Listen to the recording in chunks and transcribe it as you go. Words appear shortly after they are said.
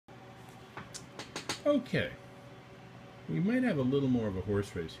Okay, we might have a little more of a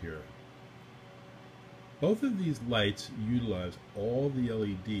horse race here. Both of these lights utilize all the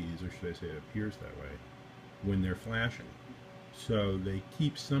LEDs, or should I say it appears that way, when they're flashing. So they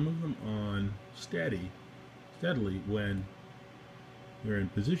keep some of them on steadily when they're in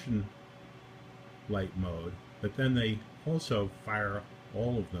position light mode, but then they also fire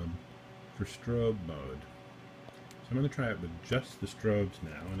all of them for strobe mode. So I'm going to try it with just the strobes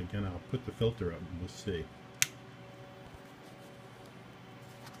now, and again I'll put the filter up and we'll see.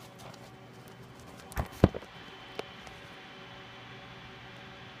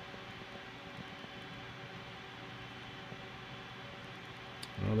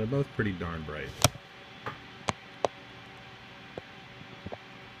 Well, they're both pretty darn bright.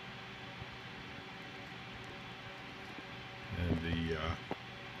 And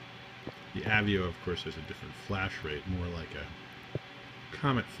the Aveo, of course, has a different flash rate, more like a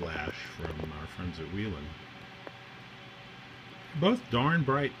comet flash from our friends at Whelen. Both darn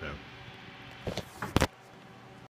bright, though.